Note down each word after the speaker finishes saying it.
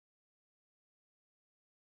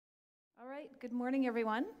All right, good morning,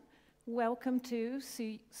 everyone. Welcome to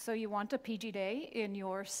So You Want a PG Day in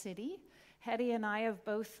your city. Hetty and I have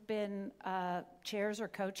both been chairs or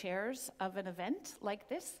co-chairs of an event like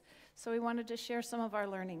this, so we wanted to share some of our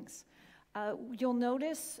learnings. You'll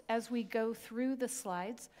notice as we go through the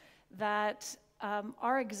slides that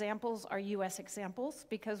our examples are US examples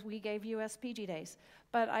because we gave US PG Days,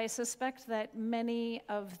 but I suspect that many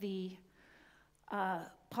of the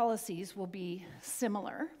policies will be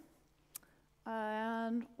similar.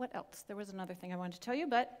 And what else? There was another thing I wanted to tell you,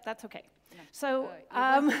 but that's okay. No. So, you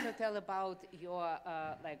wanted to tell about your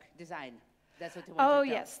design. That's what you wanted to tell. Oh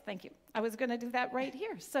yes, thank you. I was going to do that right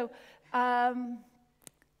here. So,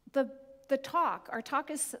 the talk, our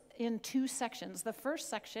talk is in two sections. The first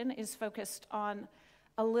section is focused on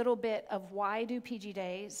a little bit of why do PG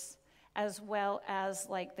Days, as well as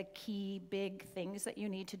like the key big things that you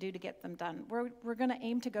need to do to get them done. We're going to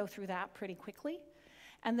aim to go through that pretty quickly,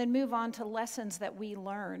 and then move on to lessons that we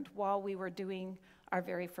learned while we were doing our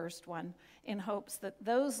very first one, in hopes that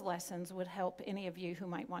those lessons would help any of you who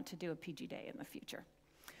might want to do a PG Day in the future.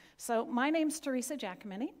 So my name's Teresa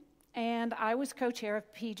Giacomini, and I was co-chair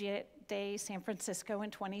of PGDay San Francisco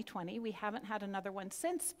in 2020. We haven't had another one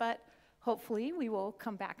since, but hopefully we will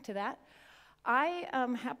come back to that. I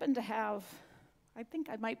happen to have, I think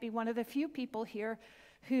I might be one of the few people here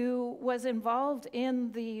who was involved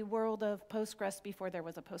in the world of Postgres before there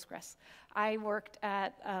was a Postgres. I worked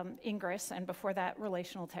at Ingress, and before that,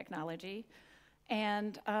 relational technology,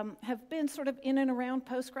 and have been sort of in and around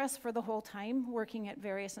Postgres for the whole time, working at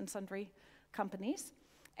various and sundry companies.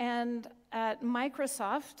 And at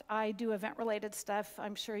Microsoft, I do event-related stuff.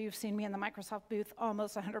 I'm sure you've seen me in the Microsoft booth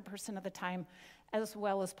almost 100% of the time, as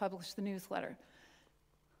well as publish the newsletter.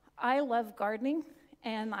 I love gardening,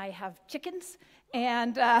 and I have chickens,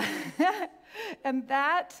 and and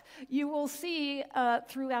that you will see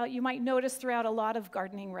throughout, you might notice throughout a lot of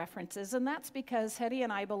gardening references, and that's because Hetty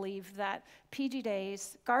and I believe that PG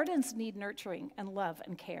Days, gardens need nurturing and love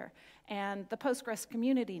and care, and the Postgres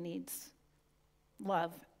community needs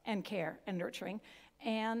love and care and nurturing,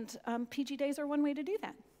 and PG Days are one way to do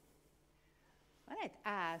that. All right,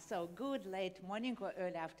 so good late morning or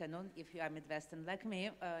early afternoon if you are Midwestern like me,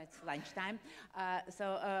 it's lunchtime.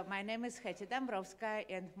 My name is Henrietta Dombrovskaya,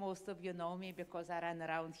 and most of you know me because I run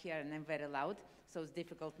around here and I'm very loud, so it's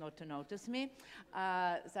difficult not to notice me.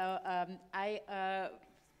 So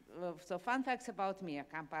fun facts about me, I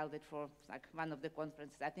compiled it for like one of the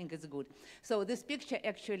conferences, I think it's good. So this picture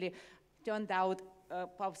actually turned out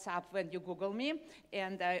pops up when you Google me,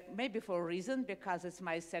 and maybe for a reason, because it's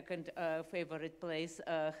my second favorite place,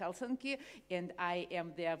 Helsinki, and I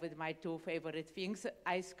am there with my two favorite things,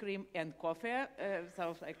 ice cream and coffee,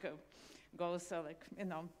 goes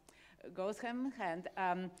hand in hand.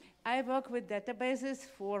 I work with databases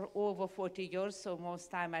for over 40 years, so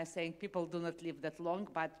most time I say people do not live that long,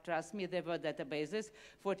 but trust me, there were databases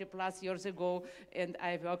 40 plus years ago, and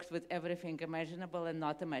I worked with everything imaginable and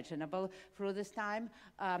not imaginable through this time.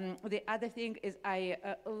 The other thing is I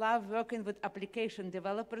love working with application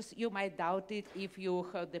developers. You might doubt it if you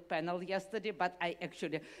heard the panel yesterday, but I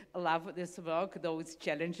actually love this work, though it's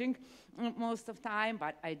challenging most of the time,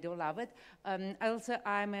 but I do love it. Also,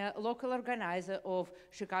 I'm a local organizer of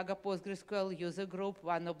Chicago PostgreSQL user group,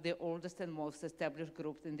 one of the oldest and most established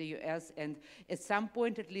groups in the US, and at some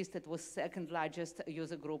point at least it was second largest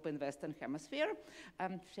user group in Western Hemisphere.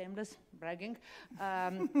 Shameless bragging.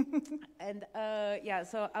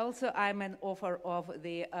 So also I'm an author of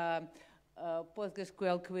the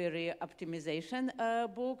PostgreSQL query optimization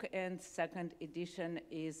book, and second edition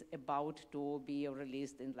is about to be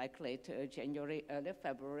released in like late January, early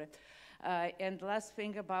February. And last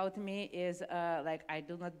thing about me is I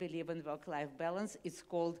do not believe in work-life balance. It's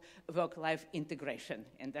called work-life integration,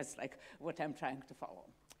 and that's like what I'm trying to follow.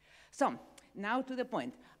 So now to the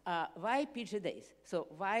point. Why PG Days? So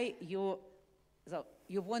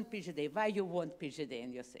you want PG Day. Why you want PG Day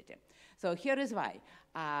in your city? So here is why.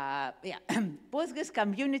 Postgres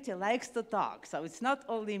community likes to talk. So it's not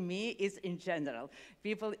only me, it's in general.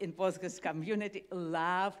 People in Postgres community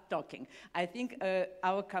love talking. I think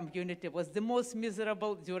our community was the most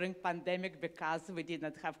miserable during pandemic because we did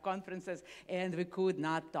not have conferences and we could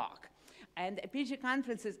not talk. And PG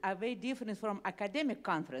conferences are very different from academic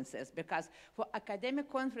conferences, because for academic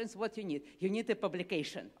conference, what you need? You need a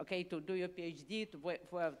publication, okay, to do your PhD,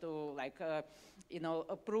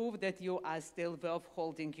 prove that you are still worth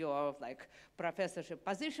holding your like professorship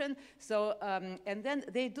position. So, and then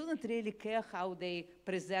they do not really care how they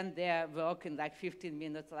present their work in like 15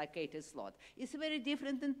 minutes, like 80 slot. It's very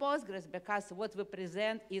different in Postgres because what we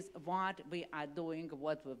present is what we are doing,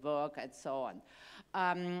 what we work, and so on.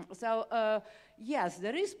 Yes,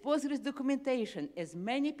 there is Postgres documentation. As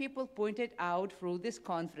many people pointed out through this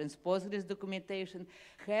conference, Postgres documentation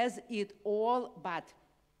has it all,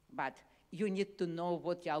 but you need to know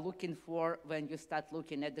what you are looking for when you start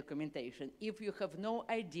looking at documentation. If you have no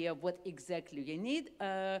idea what exactly you need,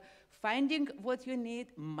 finding what you need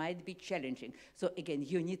might be challenging. So again,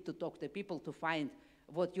 you need to talk to people to find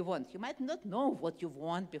what you want. You might not know what you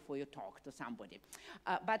want before you talk to somebody.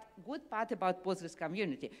 But good part about Postgres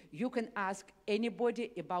community, you can ask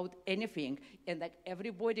anybody about anything, and like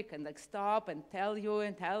everybody can like stop and tell you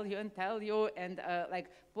and tell you and tell you, and like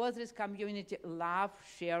Postgres community love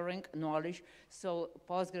sharing knowledge. So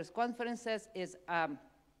Postgres conferences is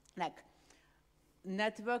like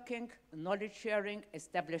networking, knowledge sharing,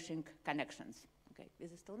 establishing connections. Okay,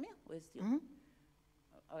 is it still me or is it you? Mm-hmm.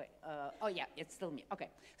 Oh yeah, it's still me. Okay,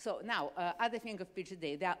 so now other thing of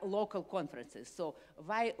PGDay, there are local conferences. So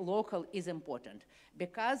why local is important?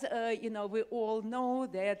 Because we all know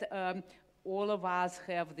that all of us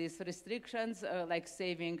have these restrictions, like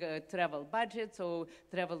saving travel budget. So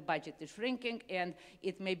travel budget is shrinking, and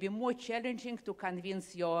it may be more challenging to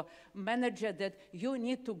convince your manager that you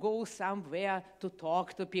need to go somewhere to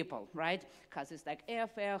talk to people, right? Because it's like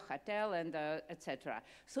airfare, hotel, and etc.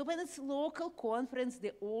 So when it's local conference,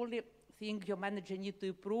 the only thing your manager needs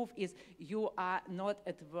to prove is you are not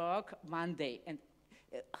at work Monday, and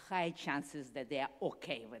high chances that they are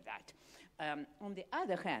okay with that. On the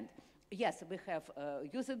other hand, yes, we have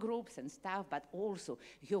user groups and stuff, but also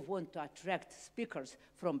you want to attract speakers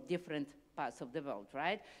from different parts of the world,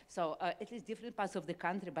 right? So at least different parts of the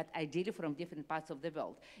country, but ideally from different parts of the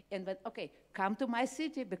world. And then, okay, come to my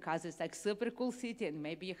city because it's like super cool city, and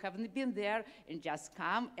maybe you haven't been there, and just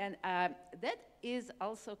come. And that is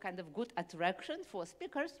also kind of good attraction for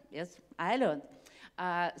speakers. Yes, I learned.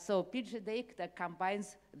 So PGDay that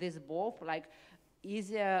combines this both, like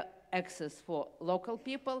easier access for local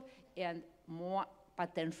people and more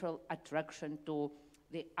potential attraction to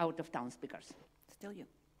the out-of-town speakers. Still you.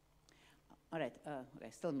 All right, okay,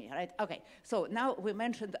 still me, right? Okay, so now we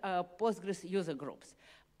mentioned Postgres user groups.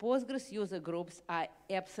 Postgres user groups are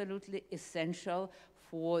absolutely essential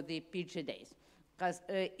for the PGDays because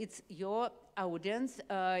it's your audience,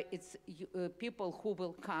 it's people who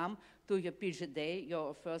will come to your PGDay,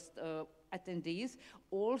 your first attendees.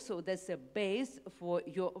 Also, that's a base for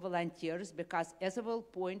your volunteers because, as I will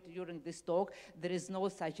point during this talk, there is no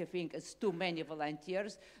such a thing as too many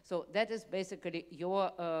volunteers. So that is basically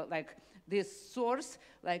your like this source,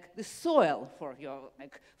 like the soil for your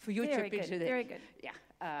like future very PGDay. Good, very good.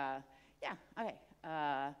 Yeah, yeah. Okay.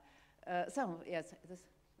 So yes, this,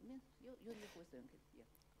 you was doing it.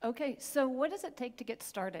 Yeah. Okay, so what does it take to get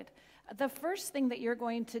started? The first thing that you're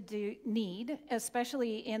going to need,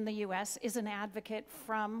 especially in the US, is an advocate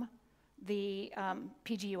from the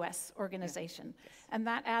PGUS organization. Yeah. Yes. And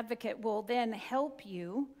that advocate will then help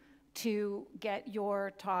you to get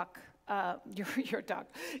your talk,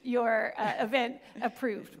 your event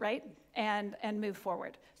approved, right? And move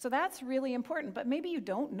forward. So that's really important, but maybe you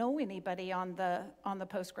don't know anybody on the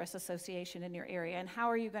Postgres Association in your area, and how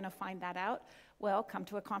are you going to find that out? Well, come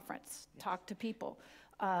to a conference, yes. Talk to people.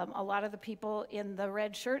 A lot of the people in the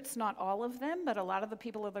red shirts, not all of them, but a lot of the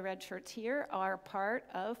people in the red shirts here are part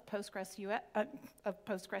of Postgres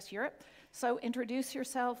Europe. So introduce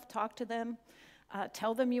yourself, talk to them,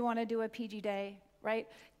 tell them you want to do a PGDay, right?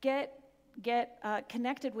 Get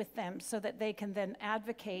connected with them so that they can then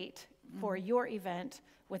advocate for your event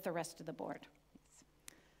with the rest of the board.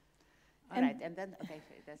 All right, and then, okay,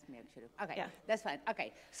 that's me actually. Okay, yeah. That's fine.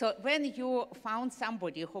 Okay, so when you found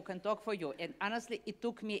somebody who can talk for you, and honestly, it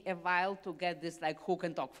took me a while to get this, like, who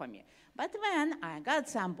can talk for me. But when I got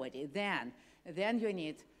somebody, then you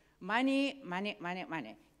need money.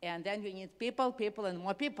 And then you need people, and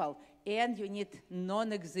more people. And you need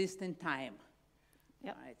non-existent time.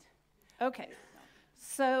 Yep. Right. Okay,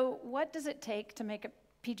 so what does it take to make a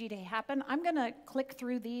PGDay happen? I'm going to click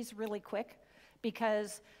through these really quick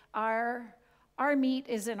because our meat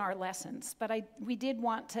is in our lessons, but we did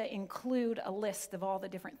want to include a list of all the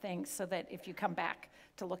different things so that if you come back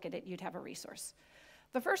to look at it, you'd have a resource.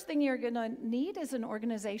 The first thing you're going to need is an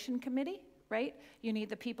organization committee, right? You need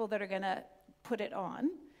the people that are going to put it on.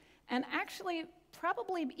 And actually,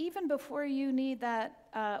 probably even before you need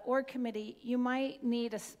that org committee, you might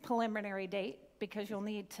need a preliminary date because you'll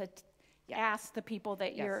need to ask the people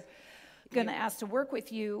that you're going to ask to work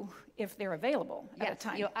with you if they're available at a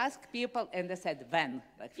time. You ask people and they said when,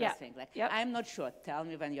 like first thing. Like, I'm not sure, tell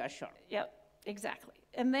me when you are sure. Yep, exactly.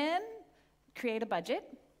 And then create a budget.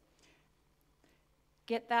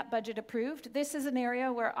 Get that budget approved. This is an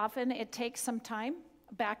area where often it takes some time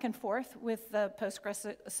back and forth with the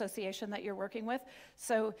Postgres association that you're working with.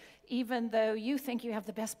 So even though you think you have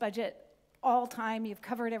the best budget all time, you've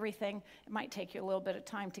covered everything, it might take you a little bit of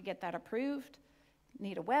time to get that approved. You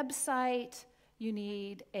need a website, you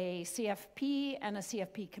need a CFP and a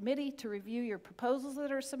CFP committee to review your proposals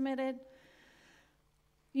that are submitted.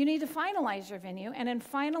 You need to finalize your venue, and in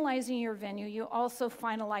finalizing your venue, you also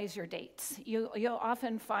finalize your dates. You'll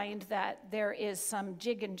often find that there is some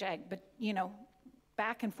jig and jag, but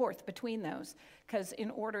back and forth between those, because in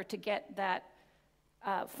order to get that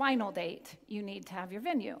final date, you need to have your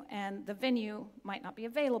venue, and the venue might not be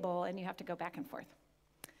available, and you have to go back and forth.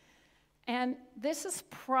 And this is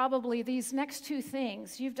probably, these next two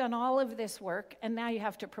things, you've done all of this work, and now you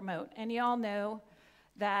have to promote. And you all know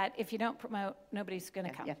that if you don't promote, nobody's going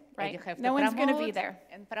to come, right? No one's going to be there.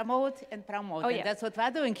 And promote and promote. And that's what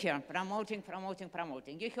we're doing here, promoting, promoting,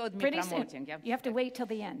 promoting. You heard me promoting. You have to wait till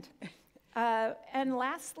the end. And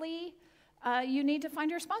lastly, you need to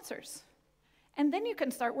find your sponsors. And then you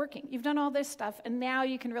can start working. You've done all this stuff, and now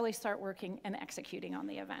you can really start working and executing on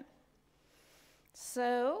the event.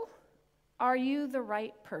 So, are you the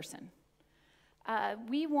right person?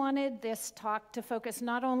 We wanted this talk to focus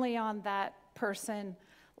not only on that person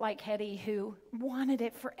like Hetty who wanted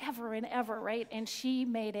it forever and ever, right? And she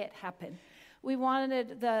made it happen. We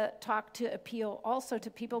wanted the talk to appeal also to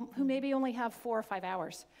people who maybe only have 4 or 5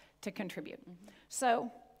 hours to contribute.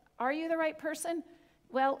 So, are you the right person?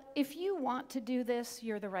 Well, if you want to do this,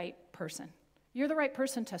 you're the right person. You're the right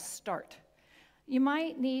person to start. You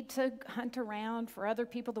might need to hunt around for other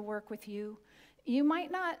people to work with you. You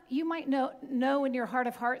might know in your heart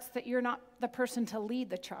of hearts that you're not the person to lead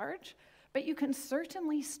the charge, but you can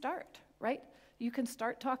certainly start, right? You can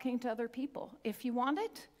start talking to other people. If you want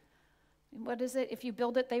it, what is it? If you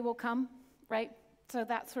build it, they will come, right? So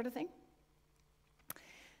that sort of thing.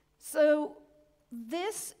 So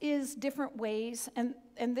this is different ways, and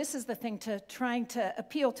this is the thing to trying to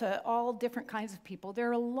appeal to all different kinds of people. There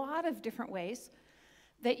are a lot of different ways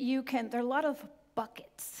that you can, there are a lot of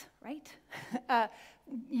buckets, right?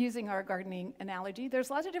 Using our gardening analogy, there's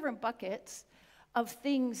lots of different buckets of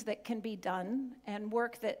things that can be done and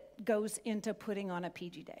work that goes into putting on a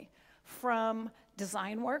PG Day. From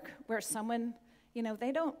design work, where someone,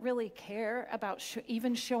 they don't really care about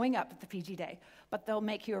even showing up at the PG Day, but they'll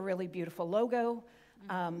make you a really beautiful logo,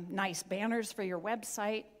 nice banners for your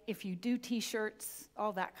website, if you do t-shirts,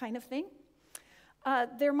 all that kind of thing.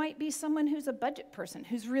 There might be someone who's a budget person,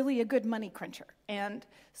 who's really a good money cruncher. And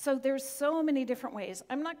so there's so many different ways.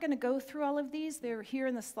 I'm not going to go through all of these. They're here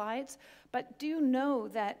in the slides. But do know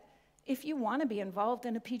that if you want to be involved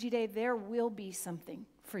in a PG Day, there will be something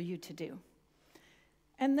for you to do.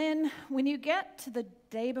 And then when you get to the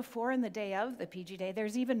day before and the day of the PG Day,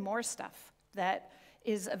 there's even more stuff that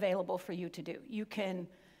is available for you to do. You can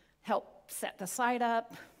help set the site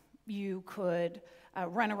up. You could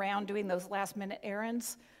run around doing those last-minute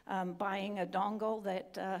errands, buying a dongle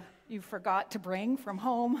that you forgot to bring from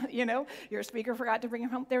home, your speaker forgot to bring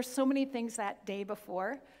it home. There's so many things that day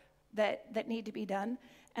before that need to be done.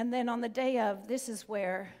 And then on the day of, this is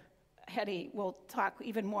where Hetty will talk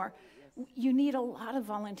even more. You need a lot of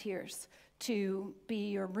volunteers to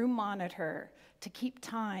be your room monitor, to keep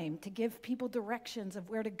time, to give people directions of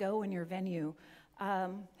where to go in your venue,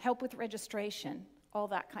 help with registration, all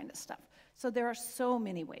that kind of stuff. So there are so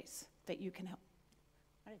many ways that you can help.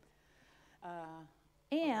 Right.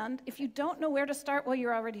 And if you don't know where to start, well,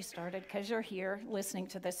 you're already started because you're here listening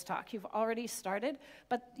to this talk. You've already started,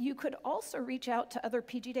 but you could also reach out to other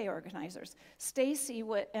PG Day organizers. Stacy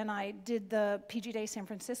and I did the PG Day San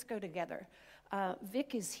Francisco together.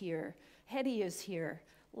 Vic is here. Hetty is here.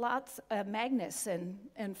 Lots, Magnus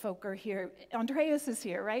and folk are here. Andreas is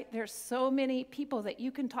here, right? There's so many people that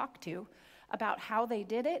you can talk to about how they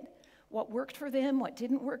did it, what worked for them, what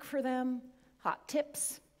didn't work for them, hot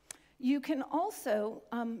tips. You can also,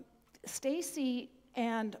 Stacy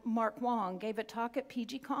and Mark Wong gave a talk at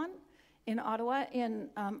PGCon in Ottawa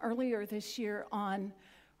earlier this year on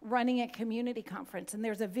running a community conference, and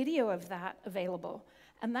there's a video of that available.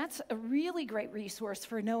 And that's a really great resource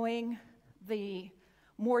for knowing the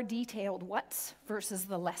more detailed what's versus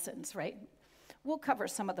the lessons, right? We'll cover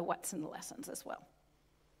some of the what's and the lessons as well.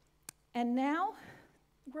 And now,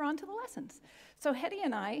 we're on to the lessons. So Hetty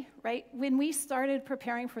and I, right, when we started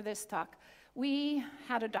preparing for this talk, we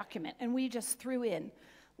had a document, and we just threw in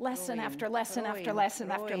lesson after lesson after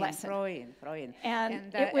lesson after lesson.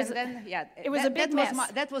 And it was a big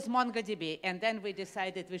mess. That was MongoDB, and then we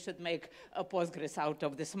decided we should make a Postgres out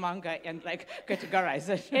of this Mongo and like categorize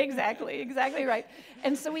it. Exactly right.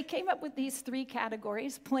 And so we came up with these 3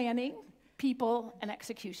 categories: planning, people, and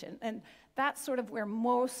execution. And that's sort of where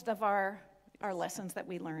most of our lessons that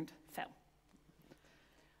we learned fell.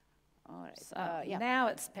 All right. So now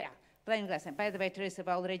it's planning lesson. By the way, Teresa,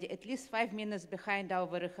 we're already at least 5 minutes behind our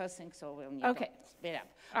rehearsing, so we'll need to speed up.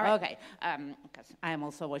 All right. Okay, because I'm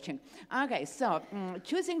also watching. Okay, so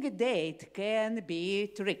choosing a date can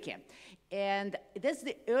be tricky. And that's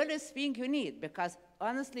the earliest thing you need, because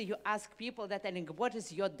honestly, you ask people that, what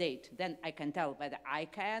is your date? Then I can tell whether I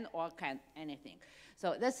can or can't anything.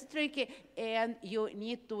 So that's tricky, and you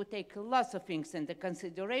need to take lots of things into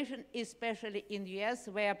consideration, especially in the US,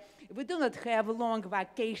 where we do not have long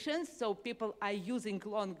vacations, so people are using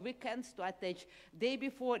long weekends to attach day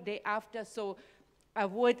before, day after, so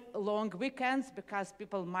avoid long weekends because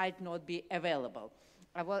people might not be available.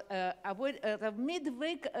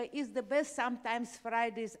 Midweek is the best. Sometimes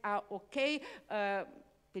Fridays are okay.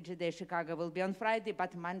 PGDay Chicago will be on Friday,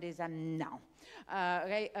 but Mondays are no.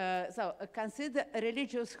 So consider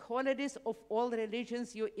religious holidays of all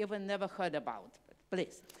religions you even never heard about,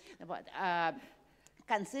 please. But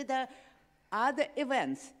consider other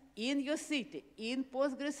events in your city, in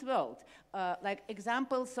Postgres world. Like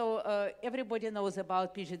example, so everybody knows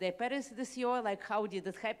about PGDay Paris this year. Like, how did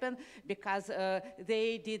it happen? Because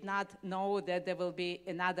they did not know that there will be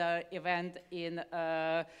another event in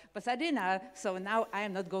Pasadena. So now I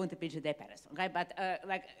am not going to PGDay Paris. Okay,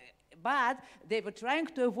 but they were trying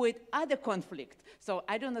to avoid other conflict. So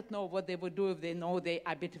I do not know what they would do if they know they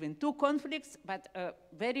are between 2 conflicts, but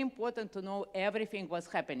very important to know everything was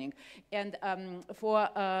happening. And for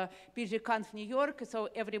PGConf New York, so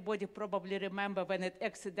everybody probably remember when it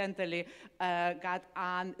accidentally got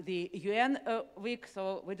on the UN week,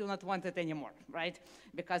 so we do not want it anymore, right?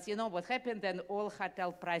 Because you know what happened, then all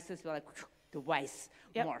hotel prices were like twice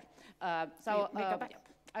more.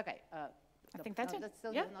 Okay. I think that's it. That's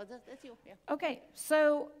still yeah. No, that's you. Yeah. Okay,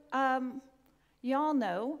 so you all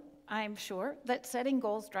know, I'm sure, that setting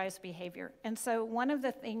goals drives behavior. And so one of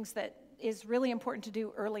the things that is really important to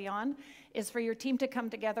do early on is for your team to come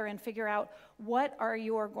together and figure out what are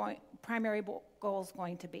your primary goals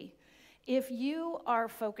going to be. If you are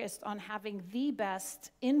focused on having the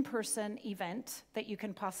best in-person event that you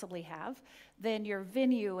can possibly have, then your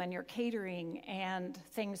venue and your catering and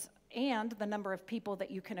things and the number of people that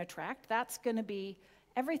you can attract, that's going to be,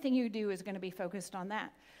 everything you do is going to be focused on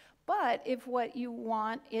that. But if what you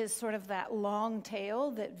want is sort of that long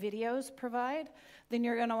tail that videos provide, then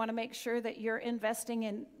you're going to want to make sure that you're investing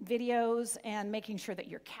in videos and making sure that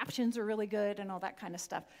your captions are really good and all that kind of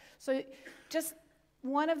stuff. So just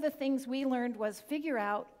one of the things we learned was figure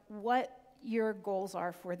out what your goals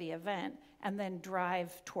are for the event and then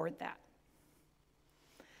drive toward that.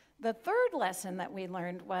 The third lesson that we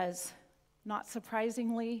learned was, not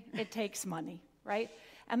surprisingly, it takes money, right?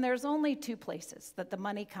 And there's only 2 places that the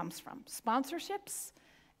money comes from: sponsorships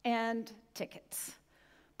and tickets.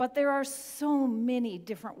 But there are so many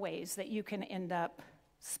different ways that you can end up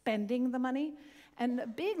spending the money. And a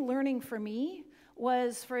big learning for me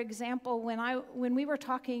was, for example, when we were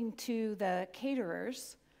talking to the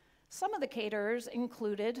caterers, some of the caterers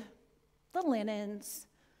included the linens,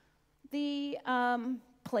 the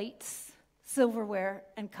plates, silverware,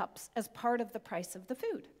 and cups as part of the price of the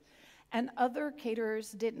food. And other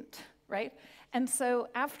caterers didn't, right? And so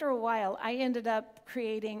after a while, I ended up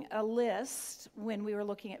creating a list when we were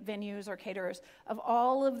looking at venues or caterers of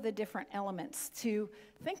all of the different elements to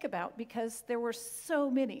think about, because there were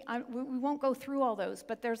so many. We won't go through all those,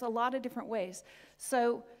 but there's a lot of different ways.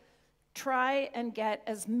 So try and get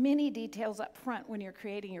as many details up front when you're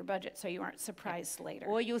creating your budget so you aren't surprised later.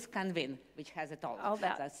 Or use Convin, which has it all. All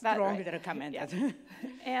that. That's strongly right. recommended. Yeah.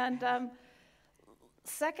 And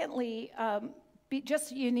secondly,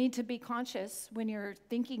 you need to be conscious when you're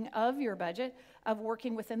thinking of your budget of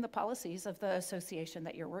working within the policies of the association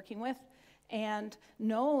that you're working with, and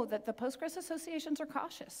know that the Postgres associations are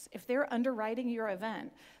cautious. If they're underwriting your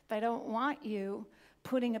event, they don't want you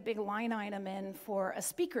putting a big line item in for a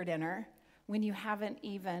speaker dinner when you haven't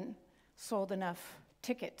even sold enough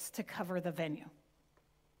tickets to cover the venue.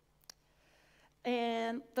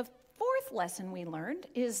 And the fourth lesson we learned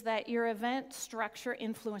is that your event structure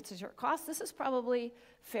influences your cost. This is probably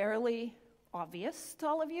fairly obvious to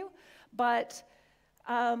all of you, but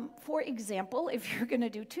for example, if you're going to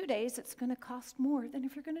do 2 days, it's going to cost more than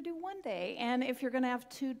if you're going to do 1 day. And if you're going to have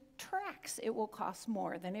 2 tracks, it will cost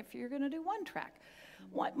more than if you're going to do 1 track.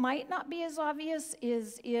 What might not be as obvious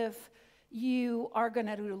is if you are going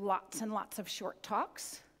to do lots and lots of short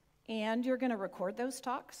talks, and you're going to record those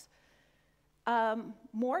talks.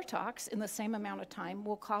 More talks in the same amount of time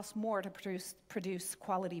will cost more to produce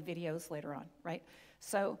quality videos later on, right?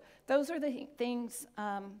 So those are the things,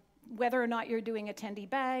 whether or not you're doing attendee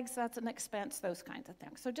bags, that's an expense, those kinds of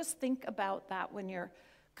things. So just think about that when you're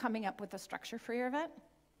coming up with a structure for your event.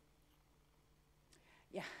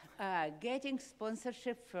 Yeah, getting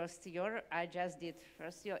sponsorship first year, I just did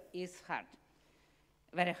first year, is hard,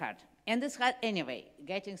 very hard. And it's hard anyway.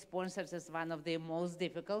 Getting sponsors is one of the most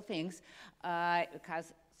difficult things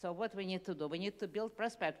because, so what we need to do, we need to build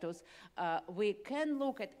prospectus. We can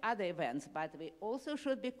look at other events, but we also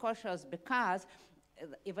should be cautious because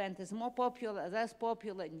the event is more popular, less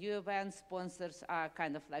popular, new event sponsors are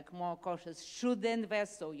kind of like more cautious, should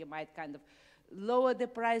invest, so you might kind of lower the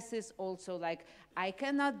prices. Also, like, I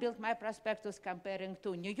cannot build my prospectus comparing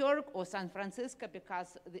to New York or San Francisco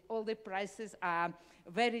because all the prices are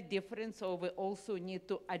very different, so we also need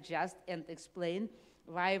to adjust and explain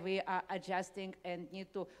why we are adjusting and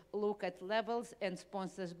need to look at levels and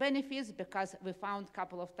sponsors' benefits, because we found a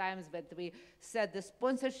couple of times that we set the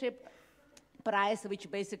sponsorship price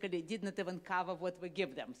which basically did not even cover what we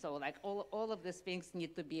give them. So like all of these things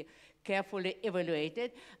need to be carefully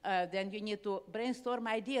evaluated. Then you need to brainstorm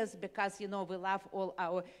ideas because, you know, we love all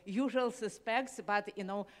our usual suspects, but you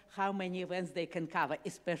know how many events they can cover,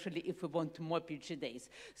 especially if we want more PGDays.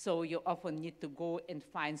 So you often need to go and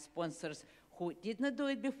find sponsors who did not do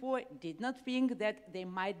it before, did not think that they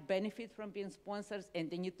might benefit from being sponsors,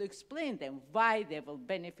 and they need to explain them why they will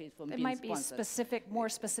benefit from being sponsors. It might be specific, more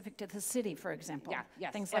specific to the city, for example. Yeah,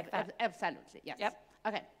 yes, things like that. Absolutely, yes. Yep.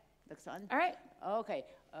 Okay, next one. All right. Okay,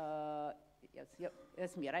 yes, yep,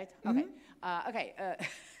 that's me, right? Okay, okay.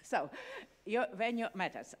 So your venue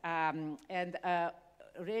matters, and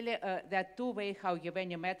really there are two ways how your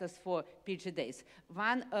venue matters for PGDays.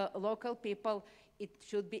 One, local people. It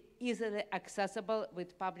should be easily accessible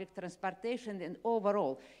with public transportation, and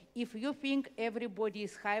overall, if you think everybody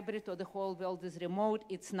is hybrid or the whole world is remote,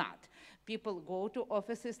 it's not. People go to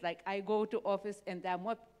offices, like I go to office, and there are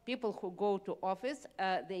more people who go to office,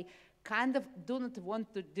 they kind of do not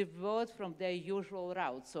want to divert from their usual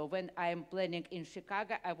route. So when I'm planning in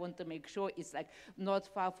Chicago, I want to make sure it's like not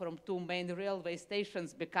far from two main railway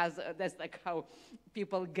stations, because that's like how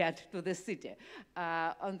people get to the city.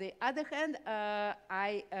 On the other hand,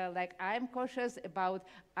 I'm cautious about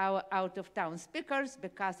our out-of-town speakers,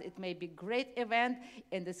 because it may be a great event,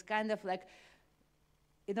 and it's kind of like,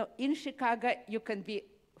 you know, in Chicago, you can be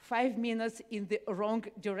 5 minutes in the wrong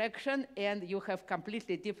direction, and you have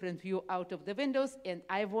completely different view out of the windows, and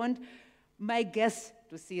I want my guests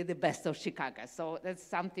to see the best of Chicago. So that's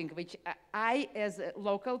something which I, as a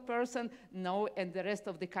local person, know, and the rest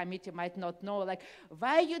of the committee might not know, like,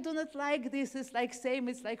 why you do not like this? It's like same,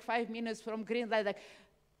 it's like 5 minutes from green light, like,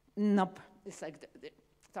 nope. It's like,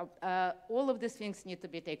 so all of these things need to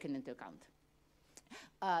be taken into account.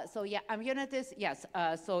 So yeah, amenities, yes.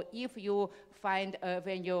 So if you find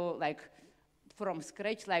when you like from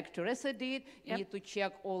scratch, like Teresa did, you need to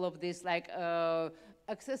check all of this, like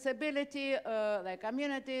accessibility, like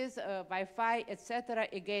amenities, Wi-Fi, etc.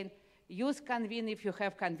 Again, use Convene if you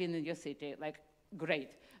have Convene in your city. Like,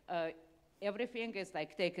 great. Everything is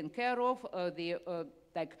like taken care of. The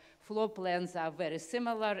like floor plans are very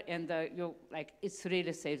similar, and you like it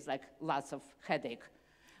really saves like lots of headache.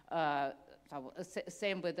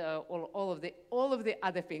 Same with all of the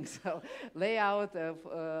other things. So layout of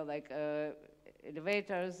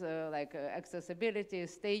elevators, accessibility,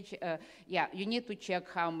 stage. Yeah, you need to check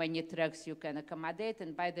how many tracks you can accommodate.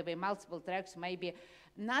 And by the way, multiple tracks may be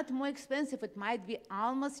not more expensive. It might be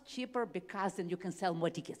almost cheaper, because then you can sell more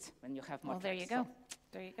tickets when you have more tracks. There you go.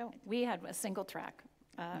 There you go. We had a single track.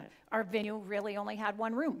 Our venue really only had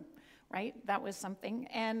one room. Right, that was something,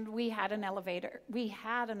 and we had an elevator. We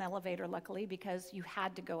had an elevator, luckily, because you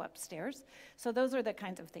had to go upstairs. So those are the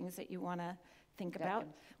kinds of things that you want to think about.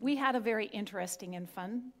 We had a very interesting and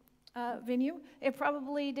fun venue. It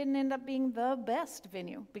probably didn't end up being the best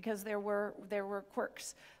venue, because there were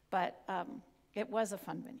quirks, but it was a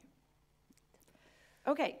fun venue.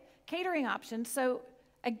 Okay, catering options. So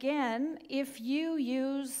again, if you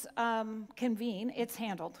use Convene, it's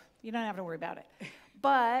handled. You don't have to worry about it.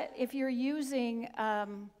 But if you're using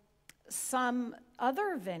some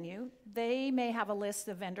other venue, they may have a list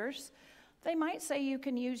of vendors. They might say you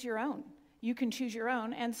can use your own. You can choose your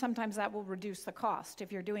own, and sometimes that will reduce the cost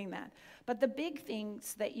if you're doing that. But the big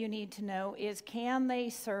things that you need to know is, can they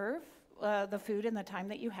serve the food in the time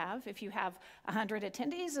that you have? If you have 100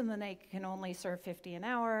 attendees and then they can only serve 50 an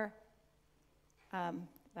hour,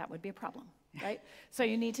 that would be a problem, right? So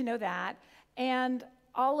you need to know that. And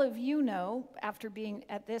all of you know, after being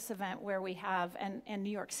at this event where we have, and New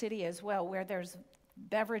York City as well, where there's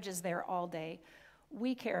beverages there all day,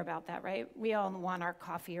 we care about that, right? We all want our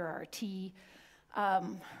coffee or our tea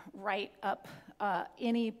right up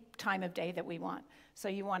any time of day that we want. So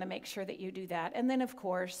you want to make sure that you do that. And then, of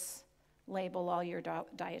course, label all your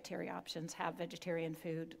dietary options, have vegetarian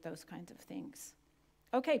food, those kinds of things.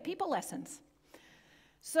 Okay, people lessons.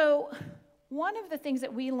 So one of the things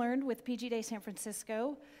that we learned with PGDay San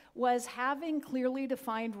Francisco was having clearly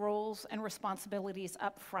defined roles and responsibilities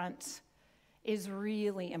up front is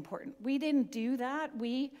really important. We didn't do that.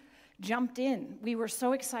 We jumped in. We were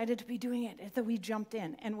so excited to be doing it that we jumped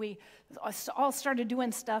in, and we all started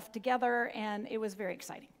doing stuff together, and it was very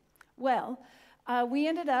exciting. Well, we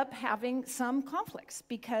ended up having some conflicts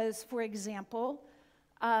because, for example,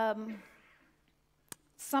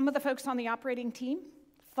 some of the folks on the operating team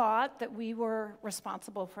thought that we were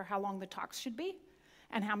responsible for how long the talks should be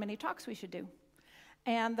and how many talks we should do.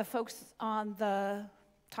 And the folks on the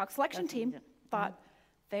talk selection team thought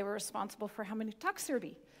they were responsible for how many talks there would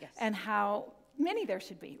be and how many there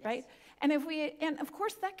should be, right? And of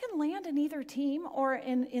course that can land in either team, or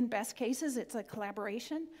in best cases, it's a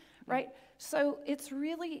collaboration, right? So it's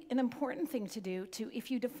really an important thing to do if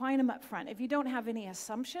you define them up front. If you don't have any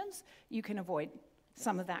assumptions, you can avoid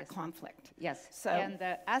some of that conflict. Yes, so, and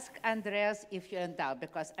ask Andreas if you're in doubt,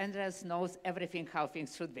 because Andreas knows everything how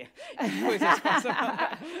things should be.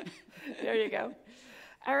 There you go.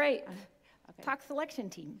 All right, talk selection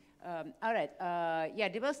team. All right,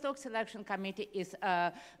 diverse talk selection committee is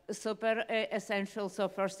super essential. So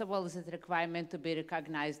first of all, is a requirement to be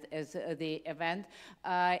recognized as the event.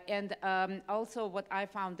 And also what I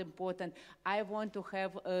found important, I want to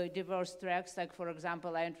have diverse tracks. Like for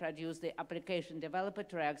example, I introduced the application developer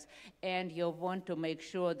tracks, and you want to make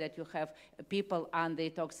sure that you have people on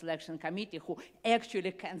the talk selection committee who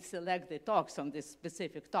actually can select the talks on this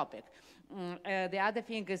specific topic. The other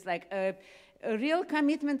thing is like, a real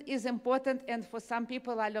commitment is important, and for some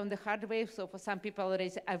people, I learned the hard way. So for some people, already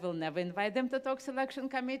say, I will never invite them to talk selection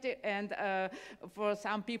committee. And for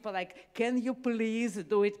some people, like, can you please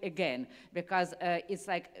do it again? Because it's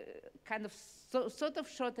like kind of sort of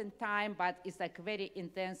short in time, but it's like very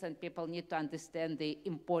intense, and people need to understand the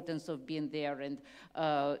importance of being there and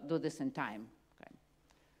do this in time.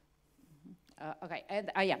 Okay,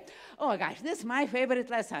 and yeah. Oh gosh, this is my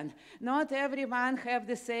favorite lesson. Not everyone have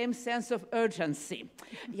the same sense of urgency.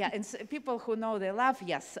 Yeah, and people who know they love,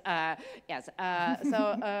 yes, yes.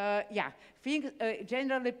 Yeah,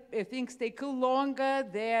 generally things take longer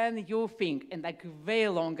than you think, and like way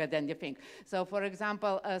longer than you think. So for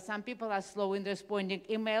example, some people are slow in responding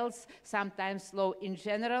emails, sometimes slow in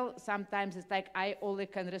general, sometimes it's like I only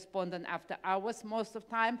can respond in after hours most of the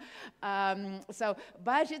time. So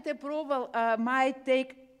budget approval might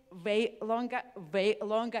take way longer,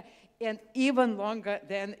 and even longer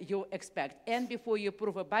than you expect. And before you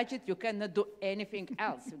approve a budget, you cannot do anything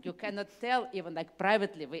else. You cannot tell even like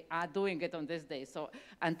privately, we are doing it on this day. So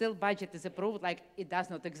until budget is approved, like it does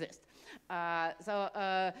not exist.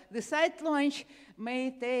 The site launch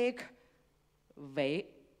may take way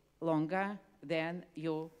longer than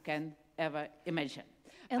you can ever imagine.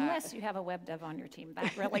 Unless you have a web dev on your team,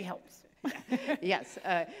 that really helps. Yes,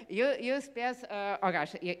 USPS, oh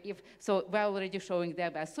gosh, so we're already showing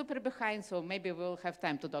that we're super behind, so maybe we'll have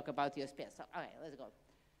time to talk about USPS. So, okay, let's go.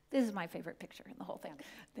 This is my favorite picture in the whole thing,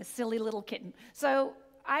 this silly little kitten. So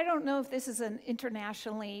I don't know if this is an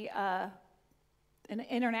international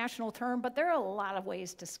term, but there are a lot of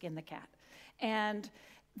ways to skin the cat. And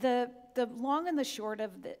the long and the short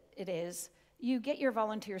of it is, you get your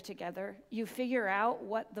volunteers together, you figure out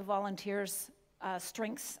what the volunteers'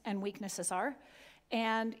 strengths and weaknesses are,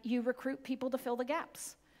 and you recruit people to fill the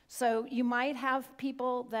gaps. So you might have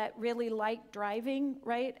people that really like driving,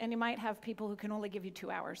 right? And you might have people who can only give you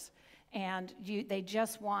 2 hours, and they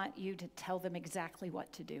just want you to tell them exactly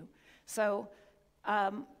what to do. So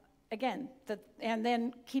again, and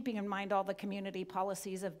then keeping in mind all the community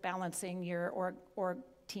policies of balancing your org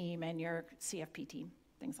team and your CFP team,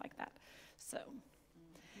 things like that. So.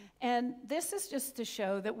 And this is just to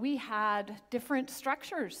show that we had different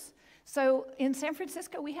structures. So in San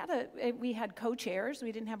Francisco, we had co-chairs.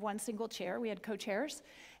 We didn't have one single chair. We had co-chairs.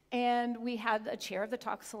 And we had a chair of the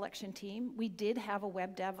talk selection team. We did have a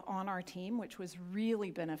web dev on our team, which was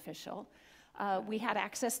really beneficial. We had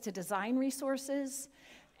access to design resources.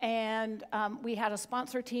 And we had a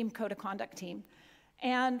sponsor team, code of conduct team.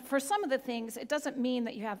 And for some of the things, it doesn't mean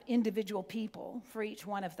that you have individual people for each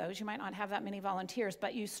one of those. You might not have that many volunteers,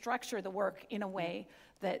 but you structure the work in a way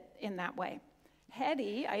in that way.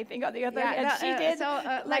 Hetty, I think, on the other hand, she did.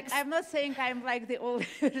 Like, I'm not saying I'm like the only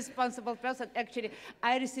responsible person. Actually,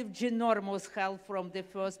 I received enormous help from the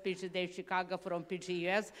first PGDay Chicago, from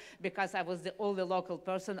PGUS, because I was the only local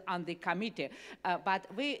person on the committee. But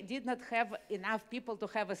we did not have enough people to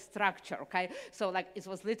have a structure, okay? So like, it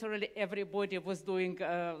was literally everybody was doing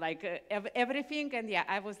everything, and yeah,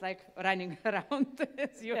 I was like running around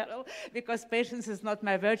as usual, because patience is not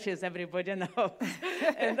my virtue, as everybody knows.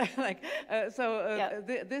 And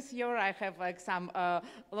this year I have like some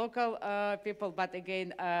local people, but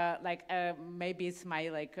again, maybe it's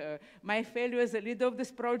my my failure as a leader of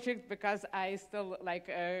this project, because I still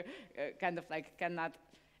kind of cannot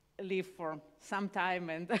leave for some time,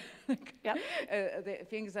 and the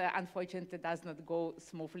things unfortunately does not go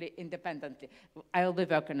smoothly independently. I will be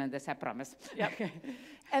working on this, I promise. Yep.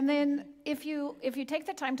 And then if you take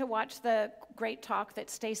the time to watch the great talk that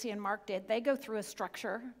Stacy and Mark did, they go through a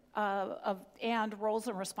structure and roles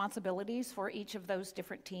and responsibilities for each of those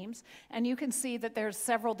different teams. And you can see that there's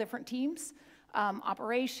several different teams,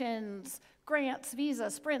 operations, grants, visa,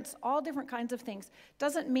 sprints, all different kinds of things.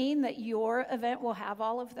 Doesn't mean that your event will have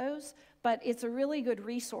all of those, but it's a really good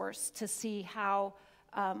resource to see how,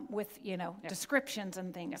 with descriptions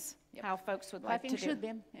and things, how folks would like to do. I think should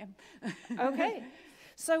be. Yeah. Okay.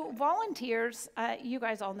 So volunteers, you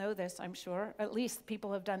guys all know this, I'm sure. At least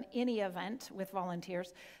people have done any event with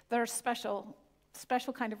volunteers. They're a special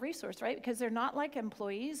kind of resource, right? Because they're not like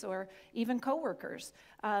employees or even coworkers.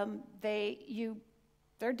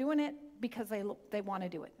 They're doing it because they want to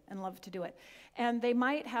do it and love to do it. And they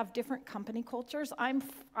might have different company cultures. I'm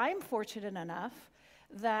fortunate enough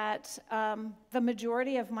that the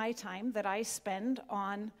majority of my time that I spend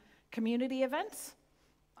on community events,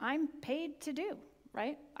 I'm paid to do.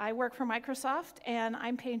 Right? I work for Microsoft, and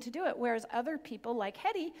I'm paid to do it, whereas other people, like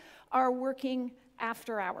Hetty, are working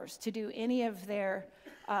after hours to do any of their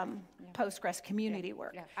Postgres community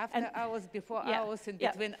work. Yeah. After hours, before hours, in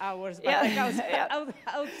between hours, but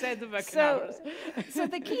outside the working hours. So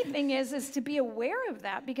the key thing is to be aware of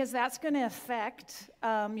that, because that's going to affect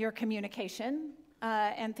your communication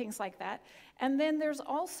and things like that. And then there's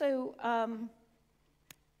also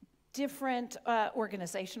different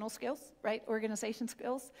organizational skills, right? Organization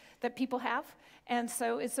skills that people have. And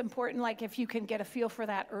so it's important, like if you can get a feel for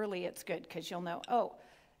that early, it's good, because you'll know,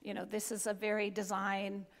 this is a very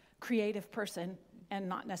design, creative person and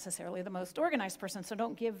not necessarily the most organized person. So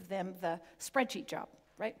don't give them the spreadsheet job,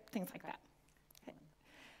 right? Things like that. Okay.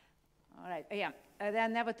 All right, yeah. There are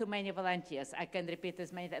never too many volunteers. I can repeat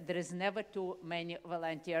as many. There is never too many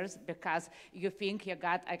volunteers, because you think you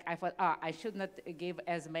got, I thought, I should not give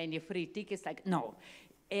as many free tickets. Like, no,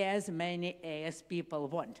 as many as people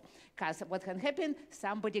want. Because what can happen,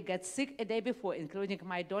 somebody gets sick a day before, including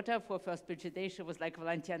my daughter for first PGDay. She was like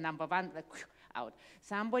volunteer number one, like, out.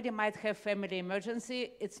 Somebody might have family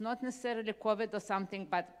emergency. It's not necessarily COVID or something,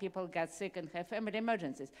 but people get sick and have family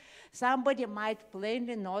emergencies. Somebody might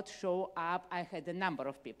plainly not show up. I had a number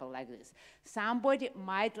of people like this. Somebody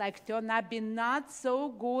might turn up, be not so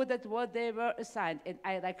good at what they were assigned, and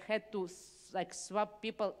I had to swap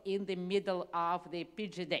people in the middle of the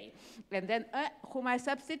PGDay. And then whom I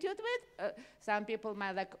substitute with, some people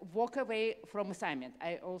might walk away from assignment.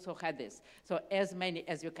 I also had this. So as many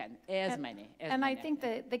as you can, as many. I think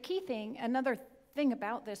the key thing, another thing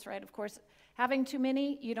about this, right, of course, having too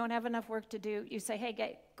many, you don't have enough work to do. You say,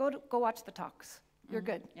 hey, go watch the talks. You're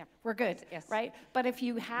good. Yeah. We're good, yes. Right? But if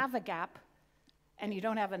you have a gap, and you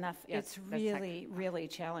don't have enough, it's really, really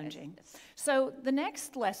challenging. Yes. So the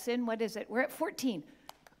next lesson, what is it? We're at 14.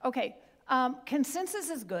 Okay,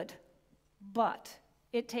 consensus is good, but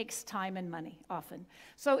it takes time and money often.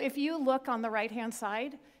 So if you look on the right-hand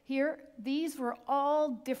side here, these were all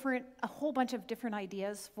different, a whole bunch of different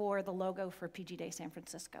ideas for the logo for PGDay San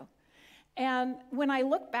Francisco. And when I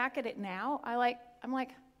look back at it now, I'm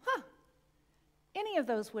like, any of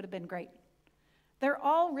those would have been great. They're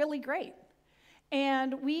all really great.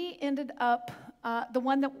 And we ended up, the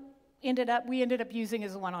one that we ended up using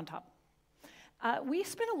is the one on top. We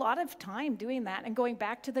spent a lot of time doing that and going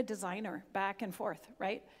back to the designer, back and forth,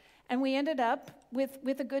 right? And we ended up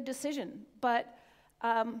with a good decision. But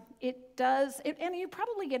and you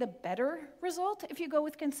probably get a better result if you go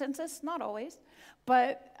with consensus, not always.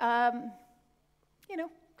 But,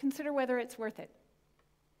 consider whether it's worth it.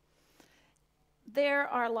 There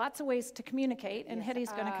are lots of ways to communicate, and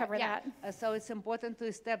Hetty's going to cover that. So it's important to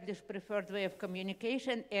establish preferred way of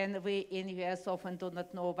communication, and we in US often do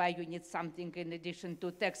not know why you need something in addition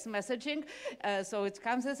to text messaging. So it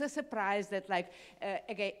comes as a surprise that,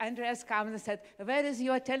 again, Andreas comes and said, where is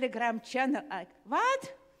your Telegram channel? Like,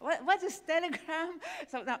 what? what is Telegram?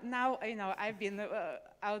 So now you know, I've been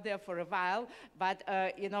out there for a while, but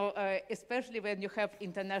you know, especially when you have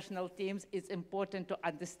international teams, it's important to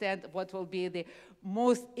understand what will be the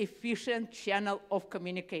most efficient channel of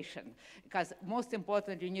communication. Because most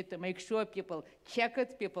important, you need to make sure people check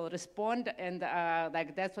it, people respond, and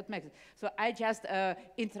like that's what makes it. So I just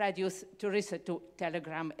introduced Teresa to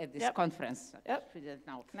Telegram at this conference. Yep.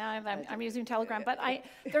 Now I'm using Telegram, but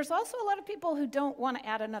there's also a lot of people who don't want to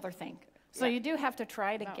add another thing. So you do have to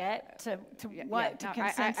try to get to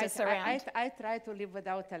consensus around. I try to live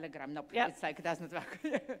without Telegram. No, it's like it doesn't work.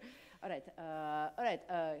 All right,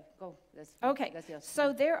 go. Okay,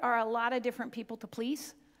 so there are a lot of different people to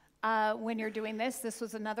please when you're doing this. This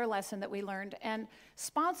was another lesson that we learned. And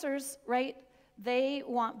sponsors, right, they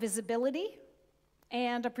want visibility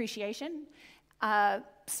and appreciation.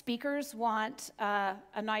 Speakers want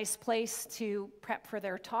a nice place to prep for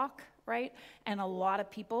their talk, right? And a lot of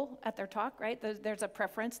people at their talk, right? There's a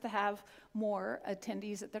preference to have more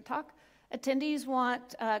attendees at their talk. Attendees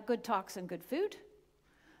want good talks and good food.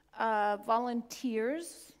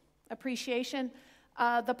 Volunteers, appreciation.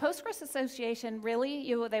 The Postgres Association,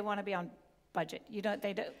 really, they want to be on budget.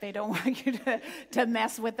 They don't want you to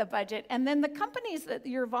mess with the budget. And then the companies that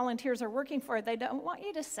your volunteers are working for, they don't want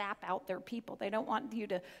you to sap out their people. They don't want you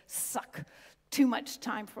to suck too much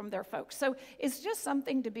time from their folks. So it's just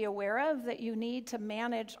something to be aware of, that you need to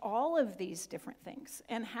manage all of these different things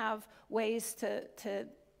and have ways to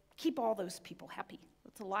keep all those people happy.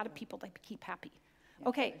 It's a lot of people to keep happy.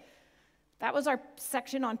 Okay. That was our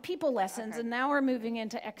section on people lessons, and now we're moving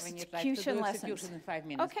into execution lessons. Execution in 5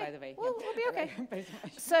 minutes, by the way. We'll be okay.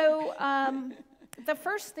 So the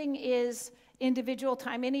first thing is individual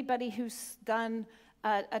time. Anybody who's done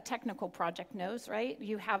a technical project knows, right?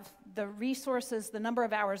 You have the resources, the number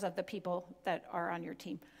of hours of the people that are on your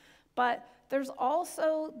team. But there's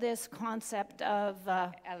also this concept of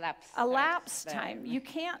elapsed time. You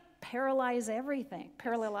can't parallelize everything,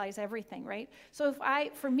 right? So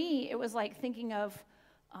for me, it was like thinking of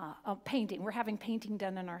painting. We're having painting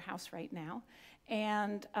done in our house right now,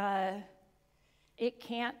 and it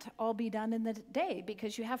can't all be done in the day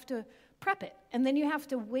because you have to prep it, and then you have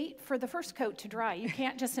to wait for the first coat to dry. You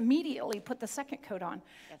can't just immediately put the second coat on.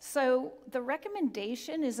 So the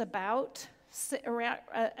recommendation is about around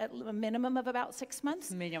a minimum of about 6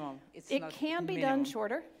 months. Minimum. It can be done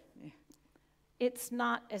shorter. It's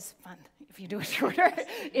not as fun if you do it shorter.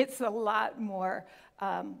 It's a lot more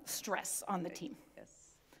stress on the team. Yes.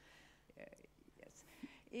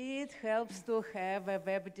 It helps to have a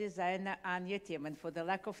web designer on your team, and for the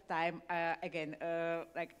lack of time, again,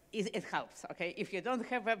 it helps. Okay, if you don't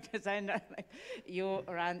have web designer, you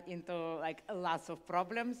run into lots of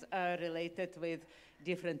problems related with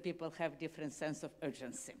different people have different sense of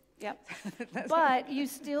urgency. Yep. But you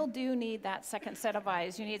still do need that second set of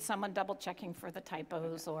eyes. You need someone double checking for the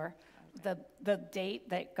typos or the date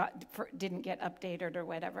that didn't get updated or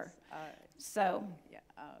whatever.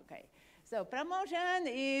 Okay. So promotion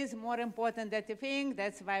is more important than you think.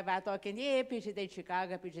 That's why we're talking, PGDay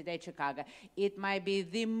Chicago. It might be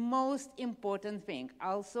the most important thing.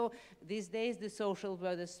 Also, these days, the social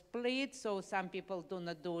world is split, so some people do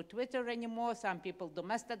not do Twitter anymore, some people do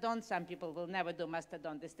Mastodon, some people will never do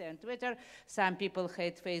Mastodon, they stay on Twitter, some people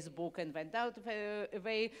hate Facebook and went out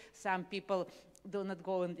away, some people do not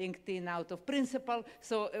go on LinkedIn out of principle.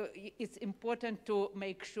 So it's important to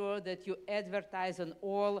make sure that you advertise on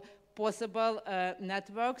all possible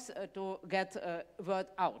networks to get word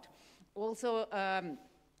out. Also,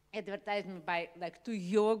 advertisement by to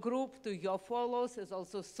your group, to your followers is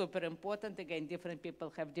also super important. Again, different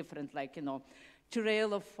people have different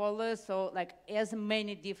trail of followers. So as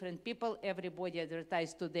many different people, everybody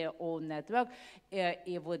advertise to their own network.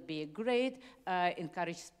 It would be great.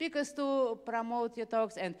 Encourage speakers to promote your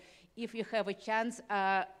talks, and if you have a chance,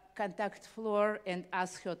 contact Flor and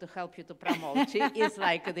ask her to help you to promote. She is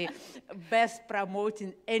the best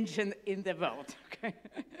promoting engine in the world.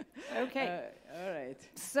 Okay. All right.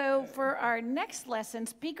 So for our next lesson,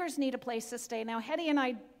 speakers need a place to stay. Now, Hetty and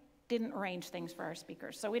I didn't arrange things for our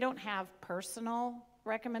speakers, so we don't have personal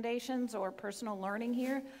recommendations or personal learning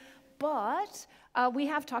here, but we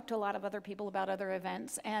have talked to a lot of other people about other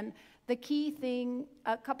events, and the key thing,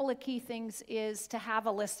 a couple of key things, is to have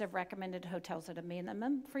a list of recommended hotels at a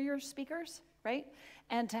minimum for your speakers, right?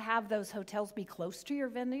 And to have those hotels be close to your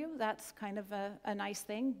venue. That's kind of a nice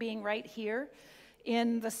thing. Being right here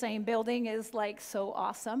in the same building is so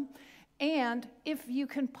awesome. And if you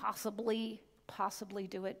can possibly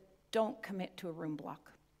do it, don't commit to a room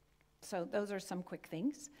block. So those are some quick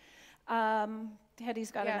things.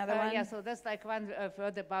 Hetty's got another one. Yeah, so that's like one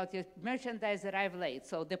word about your merchandise arrive late.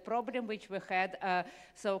 So the problem which we had,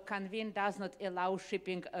 so Convene does not allow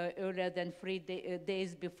shipping earlier than 3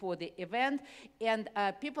 days before the event, and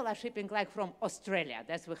people are shipping like from Australia.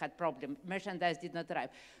 That's we had problem. Merchandise did not arrive.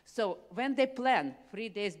 So when they plan 3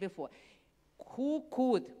 days before, who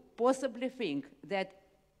could possibly think that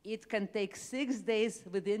it can take 6 days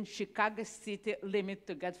within Chicago city limit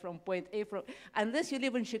to get from point A unless you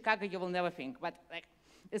live in Chicago, you will never think, but like,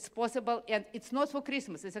 it's possible, and it's not for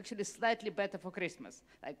Christmas. It's actually slightly better for Christmas,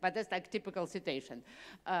 but that's like typical situation.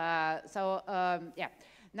 Yeah.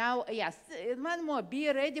 Now, yes, one more, be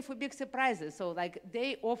ready for big surprises. So like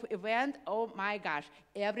day of event, oh my gosh,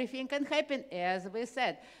 everything can happen, as we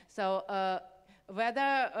said. So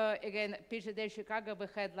weather, again, PGDay Chicago, we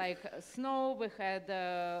had like snow, we had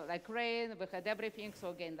like rain, we had everything. So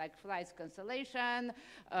again, like flights cancellation,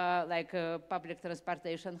 public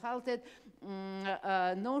transportation halted,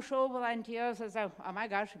 no-show volunteers. So, oh my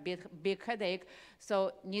gosh, big headache.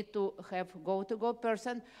 So need to have go-to-go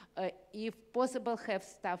person. If possible, have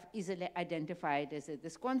staff easily identified as at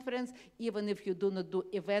this conference. Even if you do not do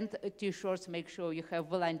event T-shirts, make sure you have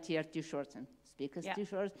volunteer T-shirts and speakers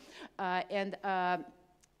T-shirts, and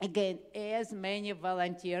again, as many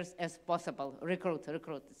volunteers as possible. Recruit.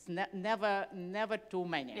 It's never too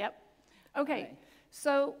many. Yep. Okay.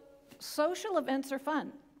 So social events are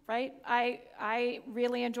fun, right? I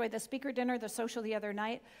really enjoyed the speaker dinner, the social the other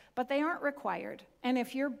night, but they aren't required. And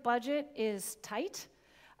if your budget is tight,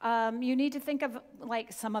 you need to think of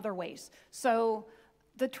like some other ways. So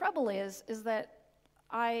the trouble is that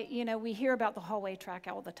we hear about the hallway track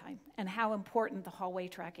all the time and how important the hallway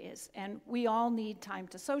track is. And we all need time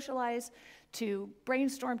to socialize, to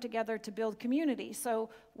brainstorm together, to build community. So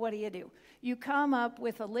what do? You come up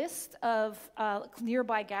with a list of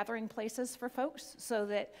nearby gathering places for folks so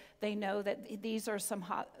that they know that these are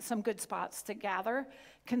some good spots to gather.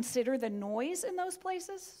 Consider the noise in those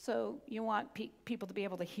places. So you want people to be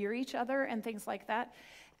able to hear each other and things like that.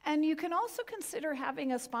 And you can also consider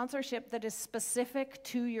having a sponsorship that is specific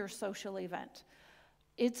to your social event.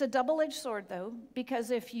 It's a double-edged sword, though, because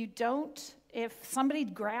if somebody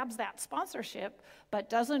grabs that sponsorship but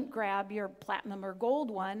doesn't grab your platinum or gold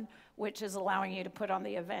one, which is allowing you to put on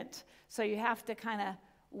the event. So you have to kind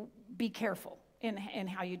of be careful in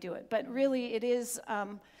how you do it. But really, it is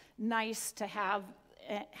nice to have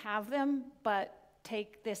them, but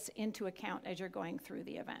take this into account as you're going through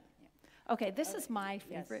the event. Okay, this is my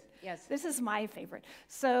favorite. Yes. This is my favorite.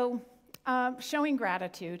 So showing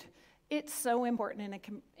gratitude, it's so important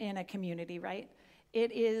in a community, right?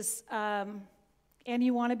 It is, and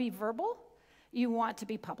you want to be verbal, you want to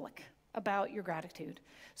be public about your gratitude.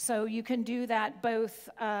 So you can do that both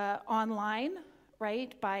online,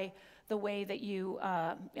 right, by the way that you,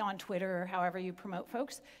 on Twitter or however you promote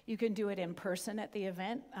folks. You can do it in person at the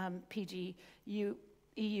event. PGConf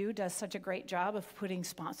EU does such a great job of putting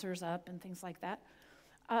sponsors up and things like that.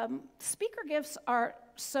 Speaker gifts are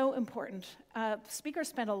so important. Speakers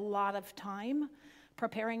spend a lot of time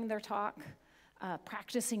preparing their talk,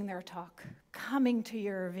 practicing their talk, coming to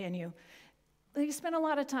your venue. They spend a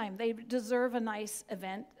lot of time. They deserve a nice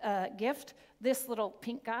event gift. This little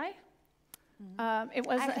pink guy. It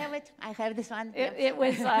was. I have this one. It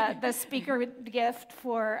was the speaker gift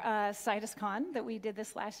for CitusCon that we did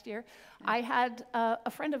this last year. I had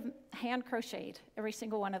a friend of hand crocheted every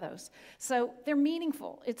single one of those. So they're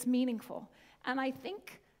meaningful. It's meaningful. And I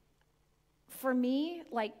think for me,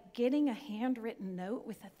 like getting a handwritten note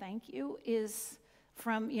with a thank you is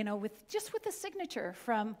from, with the signature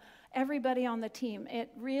from everybody on the team.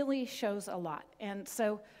 It really shows a lot. And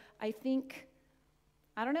so I think,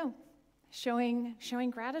 I don't know, showing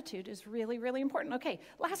gratitude is really, really important. Okay,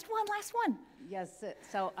 last one. Yes,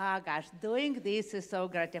 so, gosh, doing this is so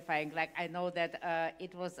gratifying. Like, I know that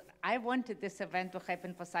I wanted this event to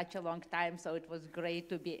happen for such a long time, so it was great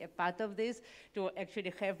to be a part of this, to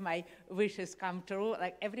actually have my wishes come true.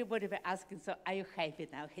 Like, everybody were asking, so are you happy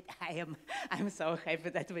now? I'm so happy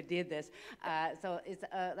that we did this. So it's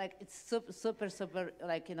it's super,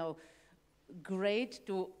 like, great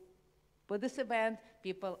to put this event.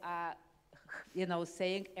 People are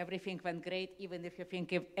saying everything went great, even if you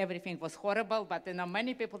think everything was horrible. But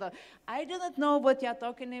many people don't. I do not know what you're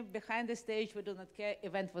talking behind the stage. We do not care.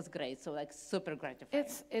 Event was great. So like super gratifying.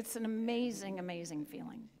 It's an amazing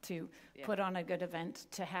feeling to put on a good event,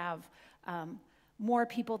 to have more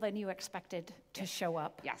people than you expected to show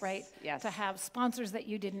up, right? Yes. To have sponsors that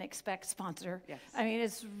you didn't expect sponsor. Yes. I mean,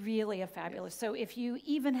 it's really a fabulous. So if you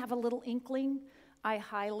even have a little inkling, I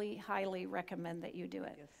highly recommend that you do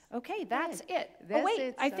it. Yes. Okay, that's it. That's wait,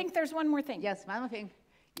 it, I think there's one more thing. Yes, one more thing.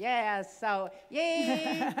 Yes, so,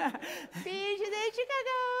 yay! PGDay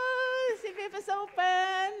Chicago! CPF is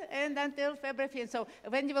open, and until February 5th. So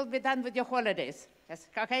when you will be done with your holidays? Yes,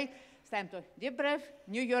 okay? It's time to deep breath,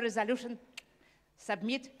 New Year resolution,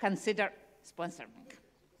 submit, consider, sponsoring.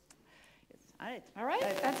 Yes. All right. All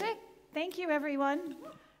right, that's it. Thank you, everyone.